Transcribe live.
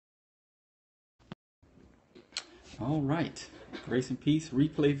All right, grace and peace,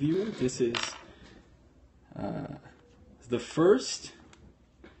 replay viewer. This is the first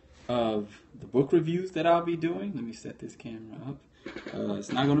of the book reviews that I'll be doing. Let me set this camera up.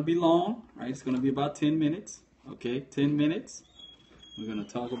 It's not going to be long, right? It's going to be about 10 minutes. Okay, 10 minutes. We're going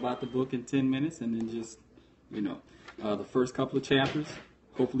to talk about the book in 10 minutes, and then just, the first couple of chapters.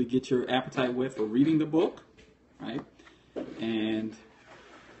 Hopefully get your appetite whet for reading the book, right? And,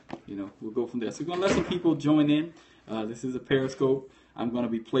 we'll go from there. So we're going to let some people join in. This is a Periscope. I'm going to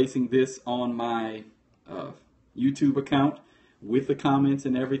be placing this on my YouTube account with the comments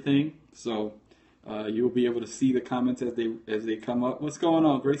and everything. So you'll be able to see the comments as they come up. What's going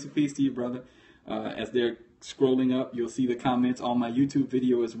on? Grace and peace to you, brother. As they're scrolling up, you'll see the comments on my YouTube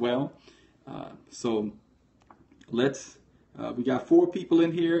video as well. So let's. We got 4 people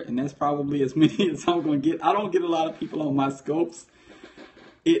in here, and that's probably as many as I'm going to get. I don't get a lot of people on my scopes.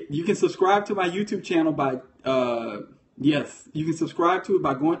 You can subscribe to my YouTube channel by, you can subscribe to it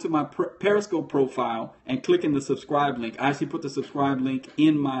by going to my Periscope profile and clicking the subscribe link. I actually put the subscribe link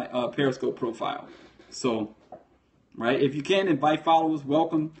in my Periscope profile. So, right, if you can, invite followers,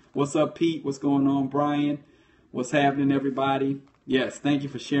 welcome. What's up, Pete? What's going on, Brian? What's happening, everybody? Yes, thank you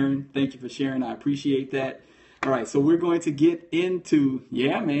for sharing. Thank you for sharing. I appreciate that. All right, so we're going to get into,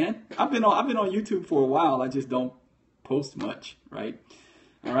 man, I've been on YouTube for a while. I just don't post much, right?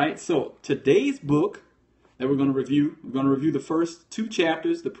 All right, so today's book that we're going to review the first 2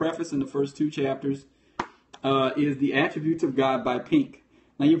 chapters, the preface and the first 2 chapters, is The Attributes of God by Pink.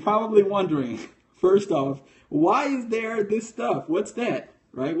 Now, you're probably wondering, first off, why is there this stuff? What's that,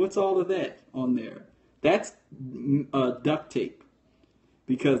 right? What's all of that on there? That's duct tape.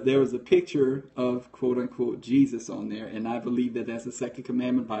 Because there was a picture of quote-unquote Jesus on there, and I believe that that's a second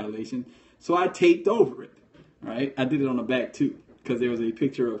commandment violation. So I taped over it, right? I did it on the back too, because there was a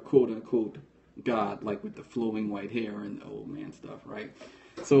picture of quote-unquote God, like with the flowing white hair and the old man stuff, right?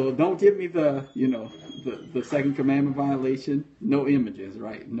 So don't give me the second commandment violation. No images,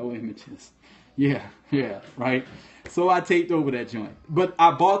 right? No images. Yeah, right? So I taped over that joint. But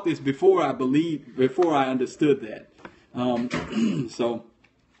I bought this before I understood that. So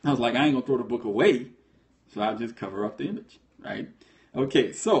I was like, I ain't going to throw the book away, so I'll just cover up the image, right?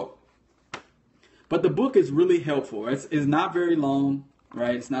 Okay, so, but the book is really helpful. It's not very long,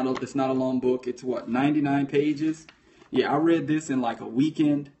 right? It's not a long book. It's, 99 pages? Yeah, I read this in like a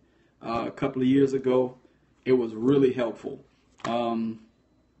weekend a couple of years ago. It was really helpful. And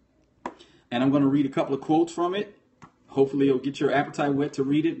I'm going to read a couple of quotes from it. Hopefully it'll get your appetite whet to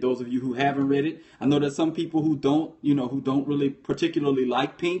read it. Those of you who haven't read it. I know there's some people who don't really particularly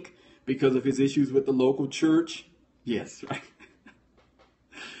like Pink because of his issues with the local church. Yes, right.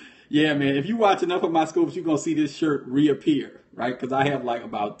 Yeah, man. If you watch enough of my scopes, you're going to see this shirt reappear, right? Because I have like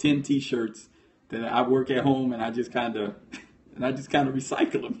about 10 t-shirts that I work at home and I just kind of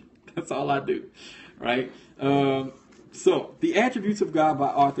recycle them. That's all I do, right? So, The Attributes of God by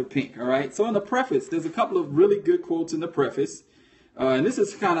Arthur Pink, all right? So, in the preface, there's a couple of really good quotes in the preface. And this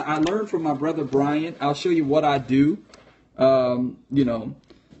is I learned from my brother Brian. I'll show you what I do.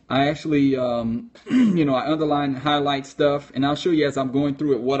 I actually, I underline and highlight stuff. And I'll show you as I'm going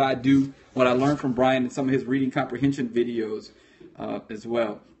through it what I do, what I learned from Brian in some of his reading comprehension videos as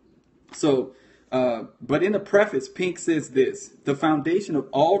well. So, but in the preface, Pink says this: the foundation of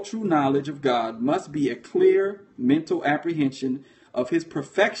all true knowledge of God must be a clear mental apprehension of his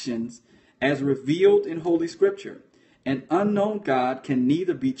perfections as revealed in Holy Scripture. An unknown God can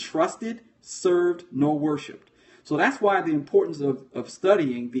neither be trusted, served, nor worshipped. So that's why the importance of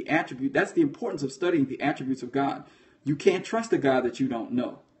studying the attribute. That's the importance of studying the attributes of God. You can't trust a God that you don't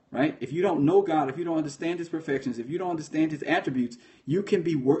know, right? If you don't know God, if you don't understand his perfections, if you don't understand his attributes, you'll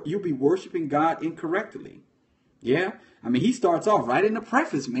be worshiping God incorrectly. Yeah? I mean, he starts off right in the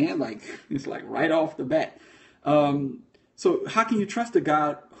preface, man. Like, it's like right off the bat. So how can you trust a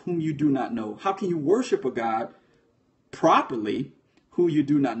God whom you do not know? How can you worship a God properly who you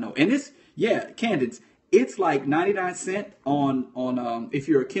do not know? And it's, Candidates, it's like 99 cents on if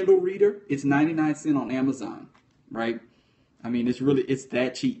you're a Kindle reader, it's 99 cents on Amazon, right? I mean, it's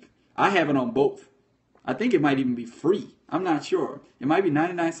that cheap. I have it on both. I think it might even be free. I'm not sure. It might be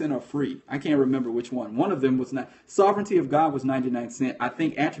 99 cents or free. I can't remember which one. One of them was not. Sovereignty of God was 99 cents. I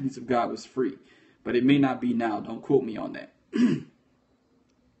think Attributes of God was free. But it may not be now. Don't quote me on that.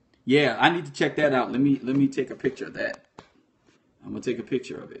 Yeah, I need to check that out. Let me take a picture of that. I'm going to take a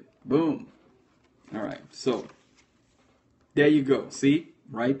picture of it. Boom. All right. So, there you go. See?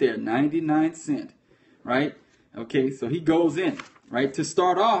 Right there. 99 cents. Right? Okay. So, he goes in. Right? To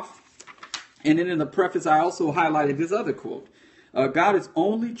start off. And then in the preface, I also highlighted this other quote. God is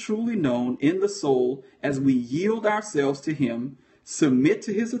only truly known in the soul as we yield ourselves to him, submit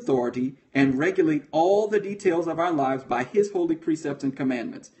to his authority, and regulate all the details of our lives by his holy precepts and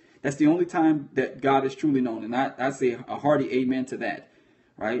commandments. That's the only time that God is truly known. And I say a hearty amen to that,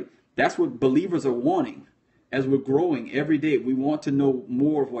 right? That's what believers are wanting as we're growing every day. We want to know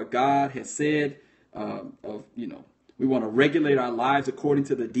more of what God has said. We want to regulate our lives according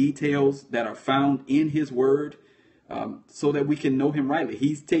to the details that are found in his word, so that we can know him rightly.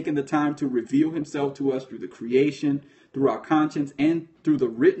 He's taken the time to reveal himself to us through the creation, through our conscience, and through the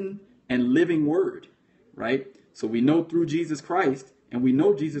written and living word, right? So we know through Jesus Christ, and we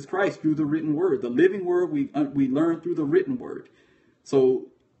know Jesus Christ through the written word. The living word we learn through the written word. So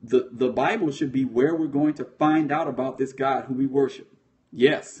the Bible should be where we're going to find out about this God who we worship.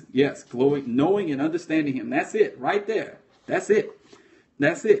 Yes, knowing and understanding him. That's it, right there. That's it.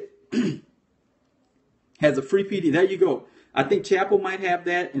 Has a free PD. There you go. I think Chapel might have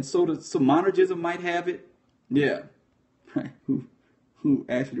that, and so does some monergism might have it. Yeah. Who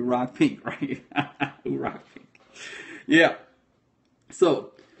actually rock pink, right? Who rock pink? Yeah.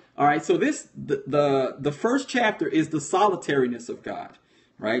 So, all right. So the first chapter is the solitariness of God,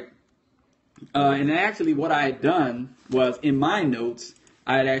 right? And actually, what I had done was in my notes,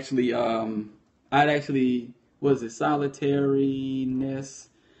 I'd actually was it solitariness?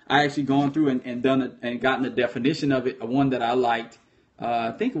 I actually gone through and done it and gotten a definition of it, one that I liked.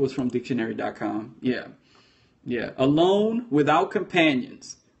 I think it was from dictionary.com. Yeah. Alone, without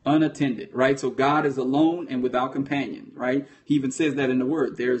companions, unattended, right? So God is alone and without companion, right? He even says that in the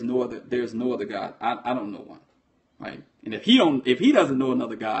word. There's no other God. I don't know one, right? And if he doesn't know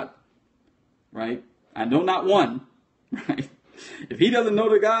another God, right? I know not one, right? If he doesn't know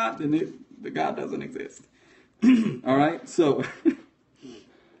the God, then the God doesn't exist. All right. So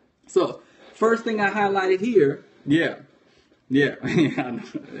first thing I highlighted here, yeah,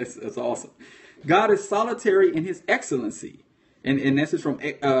 that's awesome. God is solitary in his excellency. And this is from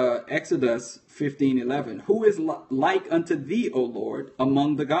Exodus 15:11. Who is like unto thee, O Lord,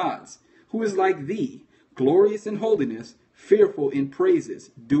 among the gods? Who is like thee, glorious in holiness, fearful in praises,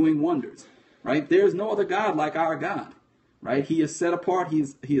 doing wonders? Right? There's no other God like our God. Right? He is set apart.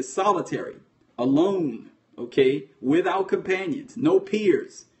 He is solitary, alone, okay, without companions, no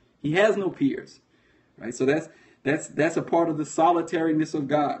peers. He has no peers. Right? So that's a part of the solitariness of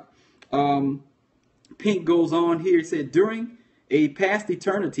God. Pink goes on here. He said, during a past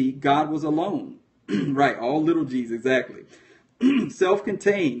eternity, God was alone. Right, all little g's, exactly.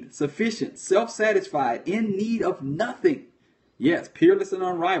 Self-contained, sufficient, self-satisfied, in need of nothing. Yes, peerless and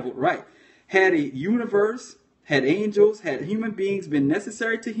unrivaled, right. Had a universe, had angels, had human beings been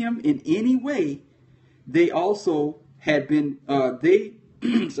necessary to him in any way, they also had been they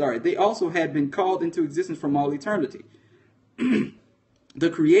also had been called into existence from all eternity. The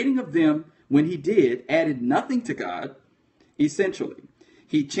creating of them, when he did, added nothing to God, essentially.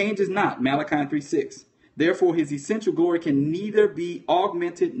 He changes not, Malachi 3:6. Therefore, his essential glory can neither be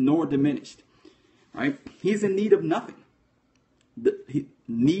augmented nor diminished. Right? He's in need of nothing.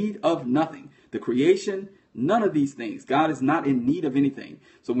 Need of nothing. The creation, none of these things. God is not in need of anything.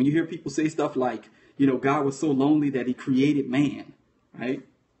 So when you hear people say stuff like, God was so lonely that he created man, right?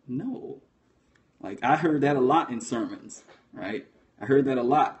 No. Like, I heard that a lot in sermons, right? I heard that a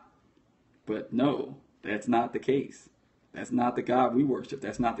lot. But no, that's not the case. That's not the God we worship.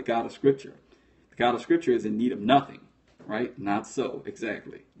 That's not the God of Scripture. The God of Scripture is in need of nothing, right? Not so,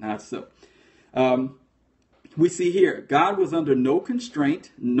 exactly. Not so. We see here, God was under no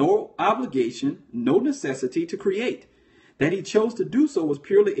constraint, no obligation, no necessity to create. That he chose to do so was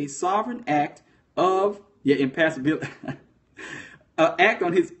purely a sovereign act of impassibility, act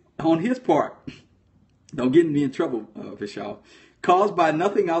on his part. Don't get me in trouble, Vishal. Caused by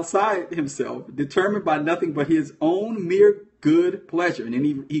nothing outside himself, determined by nothing but his own mere good pleasure. And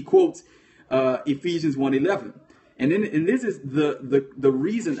then he quotes Ephesians 1:11. And this is the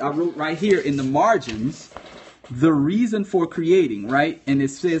reason I wrote right here in the margins, the reason for creating, right? And it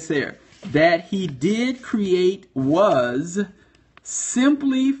says there, that he did create was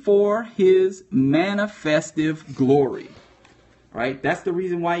simply for his manifestive glory. Right? That's the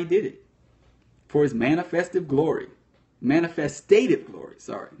reason why he did it. For his manifestive glory. Manifestative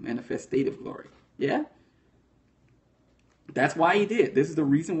glory. Yeah? That's why he did. This is the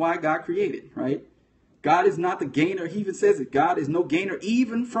reason why God created, right? God is not the gainer. He even says that God is no gainer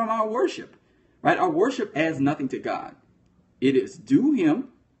even from our worship. Right? Our worship adds nothing to God. It is due him.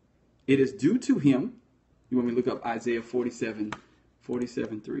 It is due to him. You want me to look up Isaiah 47:3.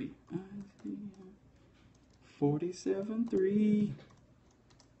 47:3.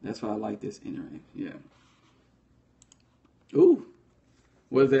 That's why I like this interact. Yeah. Ooh,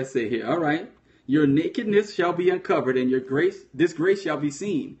 what does that say here? All right. Your nakedness shall be uncovered, and your disgrace shall be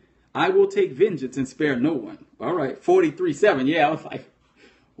seen. I will take vengeance and spare no one. All right. 43:7. Yeah, I was like,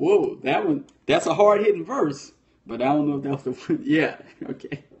 whoa, that one, that's a hard hitting verse, but I don't know if that's the one. Yeah.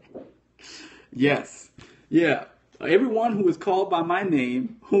 Okay. Yes. Yeah. Everyone who is called by my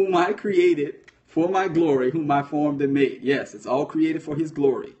name, whom I created for my glory, whom I formed and made. Yes, it's all created for his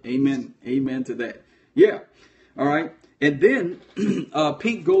glory. Amen. Amen to that. Yeah. All right. And then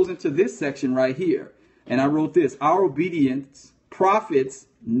Pink goes into this section right here. And I wrote this: our obedience profits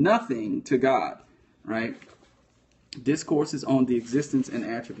nothing to God. Right. Discourses on the existence and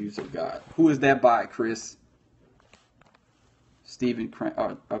attributes of God. Who is that by, Chris? Stephen.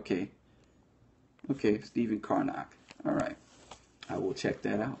 Okay. Okay, Stephen Carnock. All right. I will check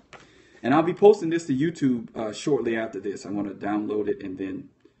that out. And I'll be posting this to YouTube shortly after this. I'm going to download it and then...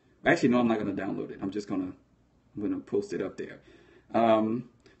 Actually, no, I'm not going to download it. I'm going to post it up there.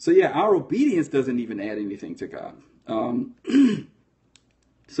 So yeah, our obedience doesn't even add anything to God. And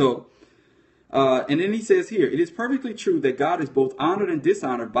then he says here, it is perfectly true that God is both honored and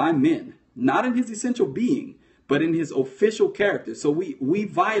dishonored by men, not in his essential being, but in his official character. So we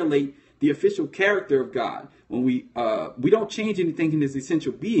violate the official character of God when we don't change anything in his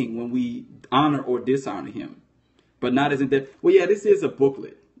essential being when we honor or dishonor him, but not as in depth. Well, yeah, this is a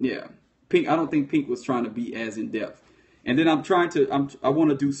booklet. Yeah, Pink. I don't think Pink was trying to be as in depth. And then I want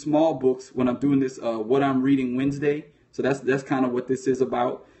to do small books when I'm doing this. What I'm reading Wednesday. So that's kind of what this is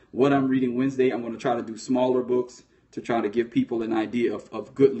about. What I'm reading Wednesday. I'm going to try to do smaller books to try to give people an idea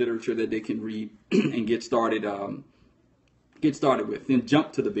of good literature that they can read and get started with, then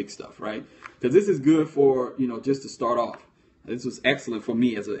jump to the big stuff, right? Because this is good for, just to start off. This was excellent for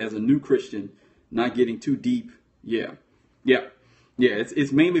me as a new Christian, not getting too deep. Yeah.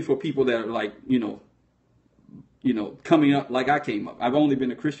 It's mainly for people that are like, coming up like I came up. I've only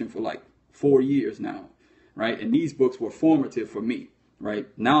been a Christian for like 4 years now, right? And these books were formative for me, right?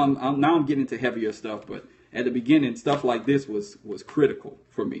 Now I'm getting into heavier stuff, but at the beginning, stuff like this was critical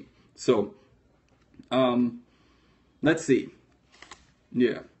for me. So, let's see.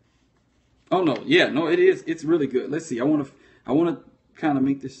 Yeah. Oh no. Yeah. No. It is. It's really good. Let's see. I want to kind of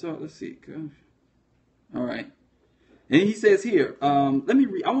make this up. Let's see. All right. And he says here. Let me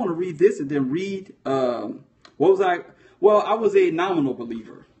read. I want to read this and then read. What was I? Well, I was a nominal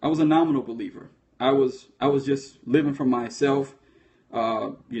believer. I was just living for myself.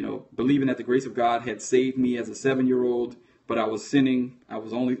 Believing that the grace of God had saved me as a 7-year-old, but I was sinning. I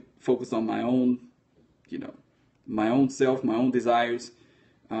was only focused on my own, my own self, my own desires,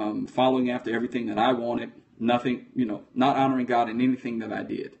 following after everything that I wanted, nothing, not honoring God in anything that I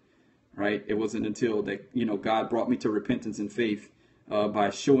did, right? It wasn't until that, God brought me to repentance and faith by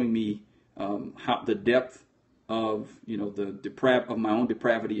showing me how the depth of, of my own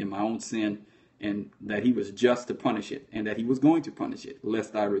depravity and my own sin, and that he was just to punish it, and that he was going to punish it,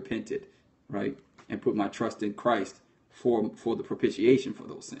 lest I repented, right? And put my trust in Christ for the propitiation for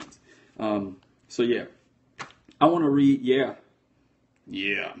those sins. So yeah, I want to read, yeah.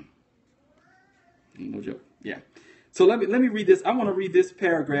 Ain't no joke. Yeah. So let me read this. I want to read this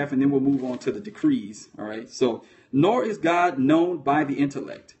paragraph and then we'll move on to the decrees. All right. So, nor is God known by the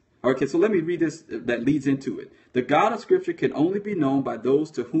intellect. Okay, so let me read this that leads into it. The God of Scripture can only be known by those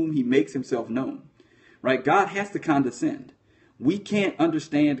to whom he makes himself known. Right? God has to condescend. We can't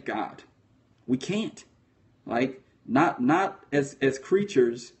understand God. We can't. Like, not as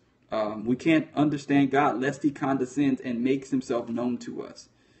creatures, we can't understand God lest he condescends and makes himself known to us.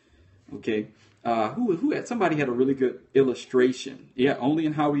 Okay? Who had, somebody had a really good illustration. Yeah, only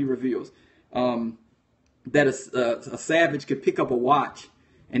in how he reveals. That a savage could pick up a watch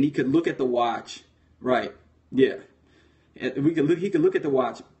and he could look at the watch, right? Yeah, he could look at the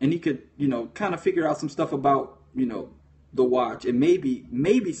watch and he could, kind of figure out some stuff about, the watch, and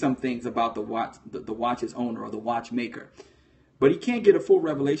maybe some things about the watch, the watch's owner or the watchmaker, but he can't get a full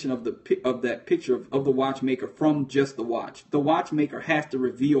revelation of that picture of the watchmaker from just the watch. The watchmaker has to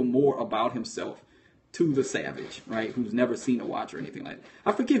reveal more about himself to the savage, right? Who's never seen a watch or anything like that.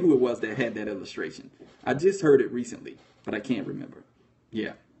 I forget who it was that had that illustration. I just heard it recently, but I can't remember.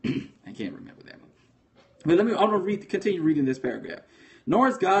 Yeah, I can't remember that one. But I'm going to continue reading this paragraph. Nor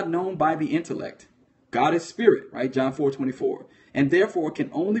is God known by the intellect. God is spirit, right? John 4:24. And therefore can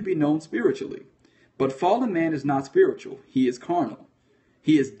only be known spiritually. But fallen man is not spiritual. He is carnal.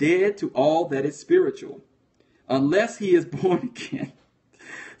 He is dead to all that is spiritual. Unless he is born again,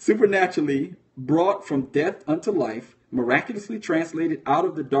 supernaturally brought from death unto life, miraculously translated out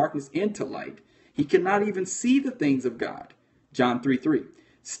of the darkness into light, he cannot even see the things of God. John 3:3.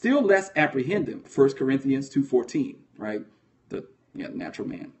 Still less apprehend them. 1 Corinthians 2:14, right? Yeah, natural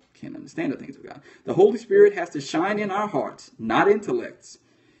man can't understand the things of God. The Holy Spirit has to shine in our hearts, not intellects,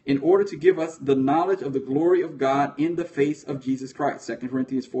 in order to give us the knowledge of the glory of God in the face of Jesus Christ. 2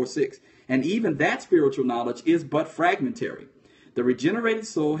 Corinthians 4:6. And even that spiritual knowledge is but fragmentary. The regenerated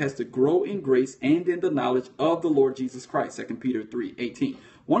soul has to grow in grace and in the knowledge of the Lord Jesus Christ. 2 Peter 3:18.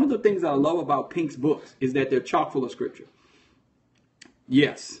 One of the things I love about Pink's books is that they're chock full of scripture.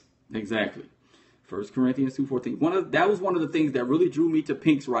 Yes, exactly. 1 Corinthians 2:14. That was one of the things that really drew me to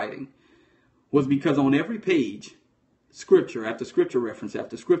Pink's writing, was because on every page, scripture after scripture reference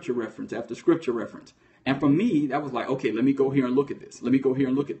after scripture reference after scripture reference. And for me, that was like, okay, let me go here and look at this. Let me go here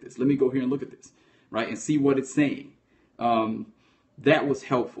and look at this. Let me go here and look at this, right? And see what it's saying. That was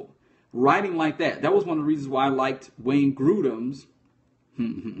helpful. Writing like that was one of the reasons why I liked Wayne Grudem's.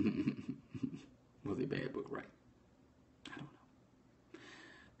 Was a bad book, right? I don't know.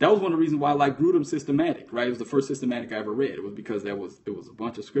 That was one of the reasons why I liked Grudem's systematic, right? It was the first systematic I ever read. It was because it was a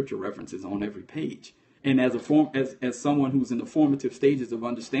bunch of scripture references on every page. And as someone who's in the formative stages of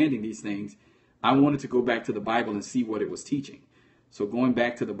understanding these things, I wanted to go back to the Bible and see what it was teaching. So going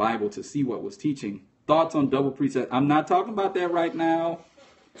back to the Bible to see what was teaching. Thoughts on double precept. I'm not talking about that right now.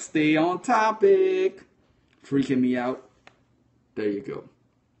 Stay on topic. Freaking me out. There you go.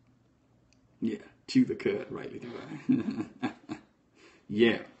 Yeah, chew the cud, rightly do I.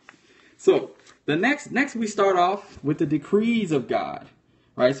 Yeah. So the next we start off with the decrees of God.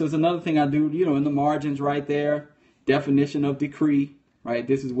 Right, so it's another thing I do, in the margins right there, definition of decree, right?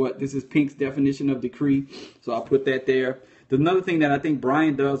 This is Pink's definition of decree, so I'll put that there. There's another thing that I think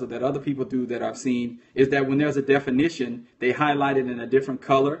Brian does or that other people do that I've seen is that when there's a definition, they highlight it in a different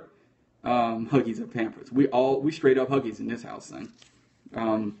color. Huggies or Pampers. We straight up Huggies in this house, son.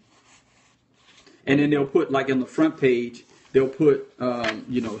 And then they'll put, like on the front page, they'll put,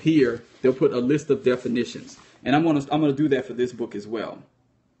 here, they'll put a list of definitions. And I'm gonna do that for this book as well.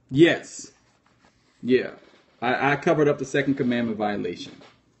 Yes. Yeah. I covered up the second commandment violation.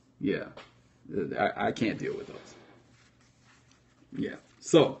 Yeah. I can't deal with those. Yeah.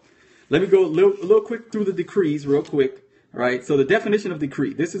 So let me go a little quick through the decrees real quick. All right. So the definition of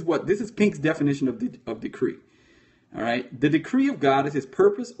decree. This is Pink's definition of decree. All right. The decree of God is his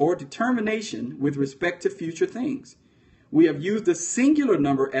purpose or determination with respect to future things. We have used the singular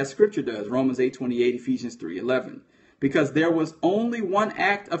number as scripture does, Romans 8:28, Ephesians 3:11. Because there was only one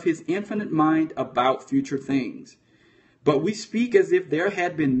act of his infinite mind about future things. But we speak as if there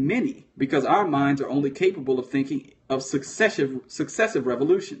had been many, because our minds are only capable of thinking of successive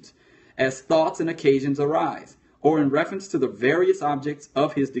revolutions, as thoughts and occasions arise, or in reference to the various objects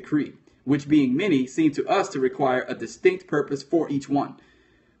of his decree, which being many seem to us to require a distinct purpose for each one.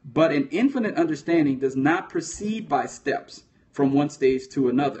 But an infinite understanding does not proceed by steps from one stage to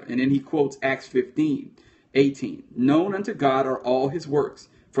another. And then he quotes Acts 15:18. Known unto God are all his works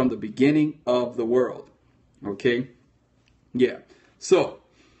from the beginning of the world. Okay? Yeah. So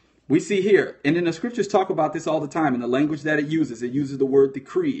we see here, and then the scriptures talk about this all the time in the language that it uses the word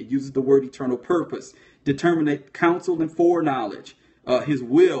decree. It uses the word eternal purpose, determinate counsel and foreknowledge, his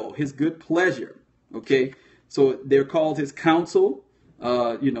will, his good pleasure. Okay? So they're called his counsel,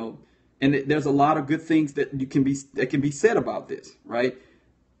 and there's a lot of good things that can be said about this, right?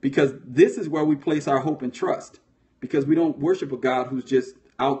 Because this is where we place our hope and trust. Because we don't worship a God who's just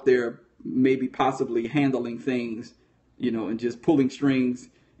out there, maybe possibly handling things, and just pulling strings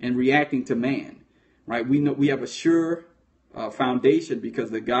and reacting to man, right? We know we have a sure foundation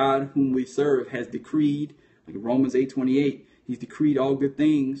because the God whom we serve has decreed, like Romans 8:28, he's decreed all good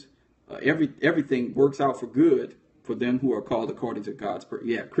things. Everything works out for good for them who are called according to God's purpose.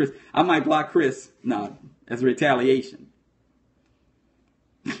 Yeah, Chris, I might block Chris. No, as retaliation.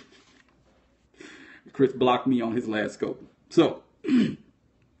 Chris blocked me on his last scope. So,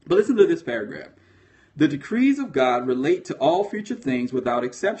 but listen to this paragraph. The decrees of God relate to all future things without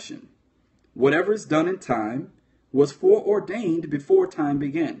exception. Whatever is done in time was foreordained before time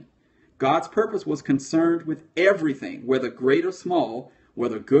began. God's purpose was concerned with everything, whether great or small,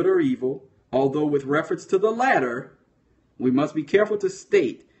 whether good or evil, although with reference to the latter, we must be careful to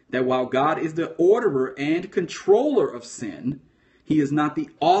state that while God is the orderer and controller of sin, he is not the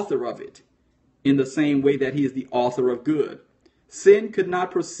author of it in the same way that he is the author of good. Sin could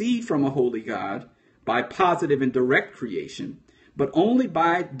not proceed from a holy God by positive and direct creation, but only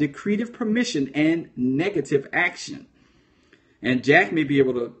by decretive permission and negative action. And Jack may be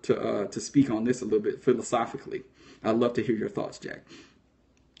able to speak on this a little bit philosophically. I'd love to hear your thoughts, Jack.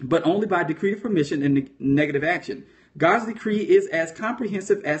 But only by decretive permission and negative action. God's decree is as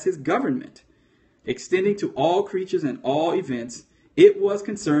comprehensive as his government, extending to all creatures and all events. It was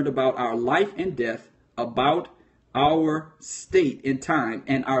concerned about our life and death, about our state in time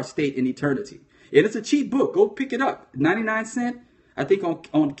and our state in eternity. And it's a cheap book. Go pick it up. 99 cents, I think,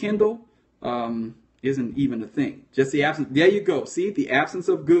 on Kindle. Isn't even a thing. Just the absence. There you go. See, the absence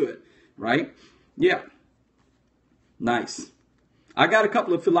of good, right? Yeah. Nice. I got a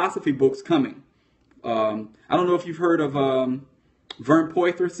couple of philosophy books coming. I don't know if you've heard of Vern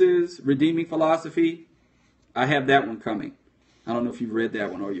Poythress's Redeeming Philosophy. I have that one coming. I don't know if you've read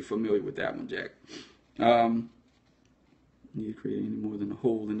that one or you're familiar with that one, Jack. You create any more than a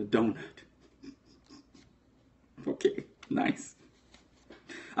hole in a donut. Okay, nice.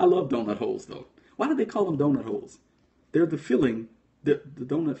 I love donut holes, though. Why do they call them donut holes? They're the filling, the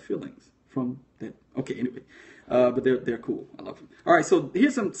donut fillings from that. Okay, anyway, but they're cool. I love them. All right, so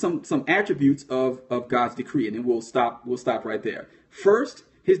here's some attributes of God's decree, and then we'll stop right there. First,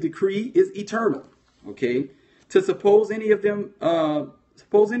 His decree is eternal. Okay, to suppose any of them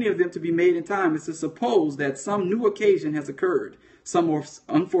to be made in time is to suppose that some new occasion has occurred, some more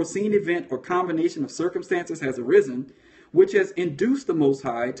unforeseen event or combination of circumstances has arisen, which has induced the Most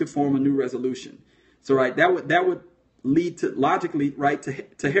High to form a new resolution. So, right, that would lead to logically, right,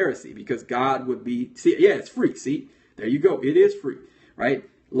 to heresy, because God would be, see, yeah, it's free. See, there you go. It is free, right?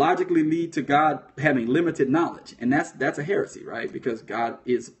 Logically lead to God having limited knowledge, and that's a heresy, right? Because God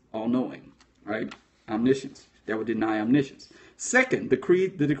is all-knowing, right? Omniscience. That would deny omniscience. Second,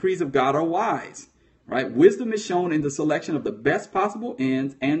 the decrees of God are wise, right? Wisdom is shown in the selection of the best possible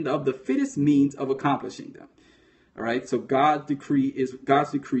ends and of the fittest means of accomplishing them. All right, so God's decree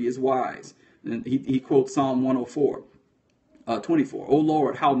is wise. And he quotes Psalm 104, 24. O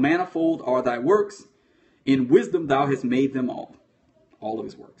Lord, how manifold are thy works. In wisdom thou hast made them all. All of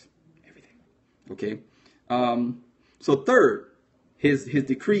his works. Everything. Okay. So third, his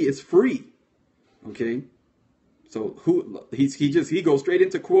decree is free. Okay. So he goes straight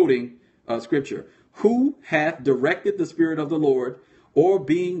into quoting scripture. Who hath directed the Spirit of the Lord, or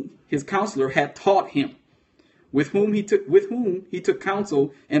being his counselor hath taught him? With whom he took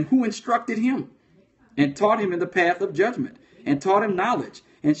counsel, and who instructed him, and taught him in the path of judgment, and taught him knowledge,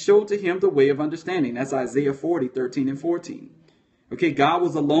 and showed to him the way of understanding. That's Isaiah 40, 13 and 14. Okay, God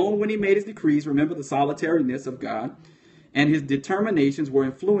was alone when he made his decrees. Remember the solitariness of God. And his determinations were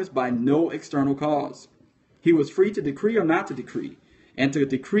influenced by no external cause. He was free to decree or not to decree, and to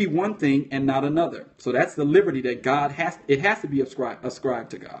decree one thing and not another. So that's the liberty that God has. It has to be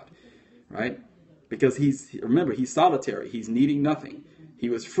ascribed to God, right? Because he's solitary. He's needing nothing. He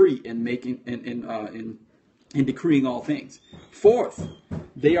was free in making in decreeing all things. Fourth,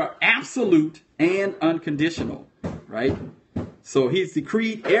 they are absolute and unconditional, right? So he's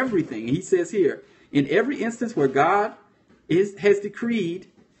decreed everything. He says here, in every instance where God has decreed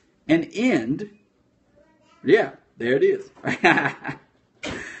an end, yeah, there it is.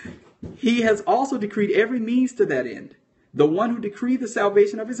 He has also decreed every means to that end. The one who decreed the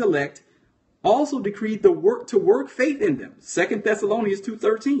salvation of his elect also decreed the work to work faith in them. 2 Thessalonians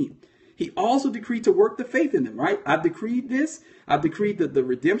 2:13. He also decreed to work the faith in them, right? I've decreed this. I've decreed the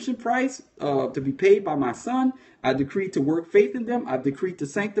redemption price to be paid by my son. I decreed to work faith in them. I've decreed to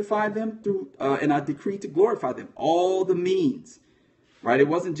sanctify them through, and I decreed to glorify them. All the means, right? It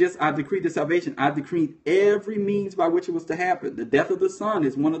wasn't just I've decreed the salvation. I've decreed every means by which it was to happen. The death of the son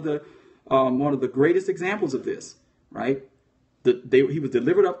is one of the greatest examples of this, right? He was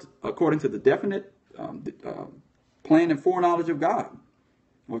delivered up according to the definite plan and foreknowledge of God.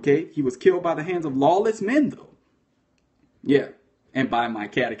 Okay, he was killed by the hands of lawless men, though. Yeah, and by my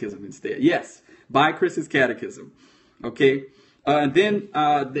catechism instead. Yes, by Chris's catechism. Okay, and then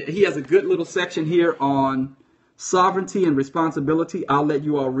he has a good little section here on sovereignty and responsibility. I'll let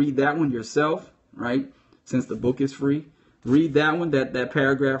you all read that one yourself, right? Since the book is free, read that one. That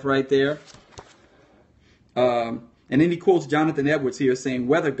paragraph right there. And then he quotes Jonathan Edwards here saying,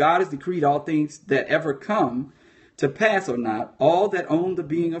 whether God has decreed all things that ever come to pass or not, all that own the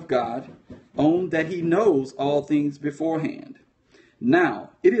being of God own that he knows all things beforehand.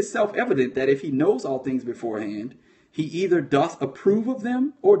 Now, it is self-evident that if he knows all things beforehand, he either doth approve of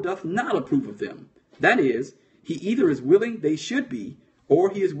them or doth not approve of them. That is, he either is willing they should be, or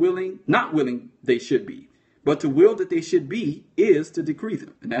he is not willing they should be. But to will that they should be is to decree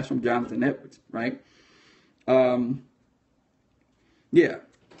them. And that's from Jonathan Edwards, right? Yeah.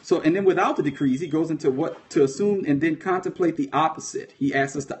 So, and then without the decrees, he goes into what to assume and then contemplate the opposite. He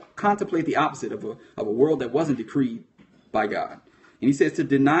asks us to contemplate the opposite of a world that wasn't decreed by God. And he says to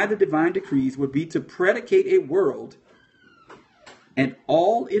deny the divine decrees would be to predicate a world and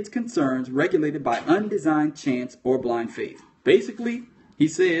all its concerns regulated by undesigned chance or blind faith. Basically, he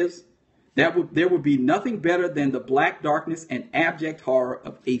says that there would be nothing better than the black darkness and abject horror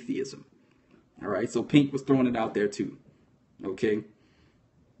of atheism. All right, so Pink was throwing it out there too. Okay,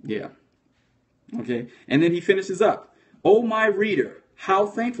 yeah. Okay, and then he finishes up. Oh, my reader, how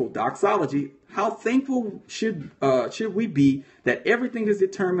thankful, doxology, how thankful should we be that everything is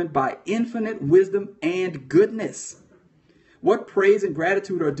determined by infinite wisdom and goodness. What praise and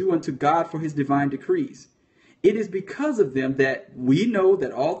gratitude are due unto God for his divine decrees. It is because of them that we know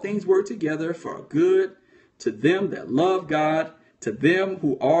that all things work together for good to them that love God, to them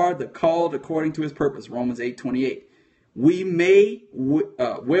who are the called according to his purpose. Romans 8:28. We may,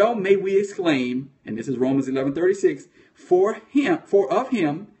 may we exclaim, and this is Romans 11:36, for of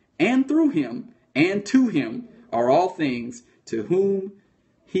him, and through him, and to him are all things, to whom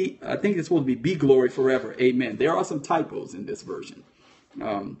I think it's supposed to be glory forever. Amen. There are some typos in this version.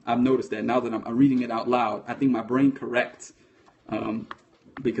 I've noticed that now that I'm reading it out loud. I think my brain corrects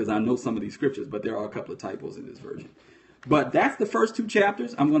because I know some of these scriptures, but there are a couple of typos in this version. But that's the first 2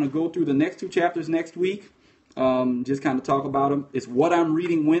 chapters. I'm going to go through the next 2 chapters next week. Just kind of talk about them. It's what I'm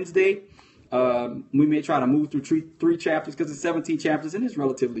reading Wednesday. We may try to move through 3 chapters because it's 17 chapters and it's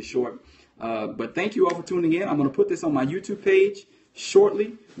relatively short. But thank you all for tuning in. I'm going to put this on my YouTube page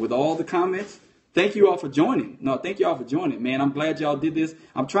shortly with all the comments. Thank you all for joining. Thank you all for joining, man. I'm glad y'all did this.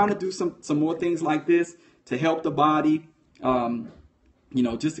 I'm trying to do some more things like this to help the body,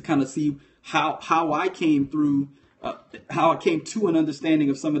 just to kind of see how I came through, how I came to an understanding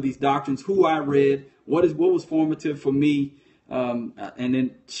of some of these doctrines, who I read, what was formative for me, and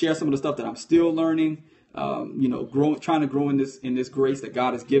then share some of the stuff that I'm still learning, trying to grow in this grace that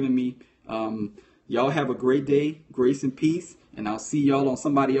God has given me. Y'all have a great day, grace and peace, and I'll see y'all on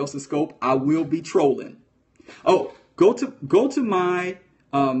somebody else's scope. I will be trolling. Oh, go to my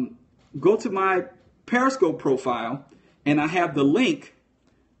Periscope profile, and I have the link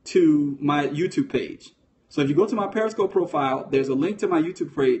to my YouTube page. So if you go to my Periscope profile, there's a link to my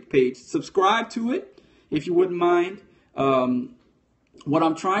YouTube page. Subscribe to it if you wouldn't mind. What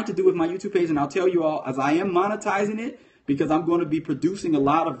I'm trying to do with my YouTube page, and I'll tell you all, as I am monetizing it, because I'm going to be producing a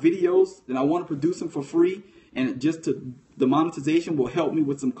lot of videos, and I want to produce them for free, and the monetization will help me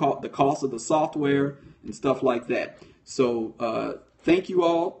with the cost of the software and stuff like that. So thank you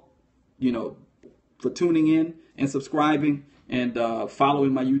all, for tuning in and subscribing and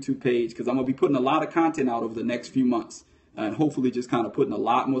following my YouTube page, because I'm going to be putting a lot of content out over the next few months, and hopefully just kind of putting a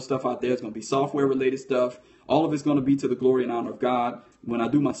lot more stuff out there. It's going to be software related stuff. All of it's going to be to the glory and honor of God. When I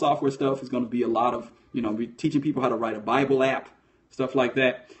do my software stuff, it's going to be a lot of, be teaching people how to write a Bible app, stuff like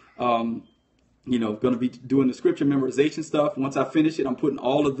that. Going to be doing the scripture memorization stuff. Once I finish it, I'm putting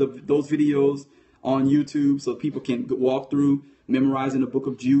all of those videos on YouTube so people can walk through memorizing the book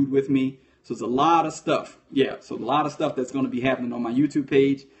of Jude with me. So it's a lot of stuff. Yeah, so a lot of stuff that's going to be happening on my YouTube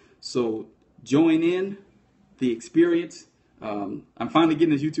page. So join in the experience. I'm finally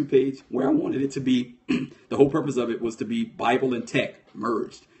getting this YouTube page where I wanted it to be. The whole purpose of it was to be Bible and tech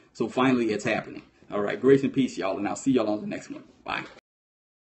merged. So finally it's happening. All right, grace and peace, y'all, and I'll see y'all on the next one. Bye.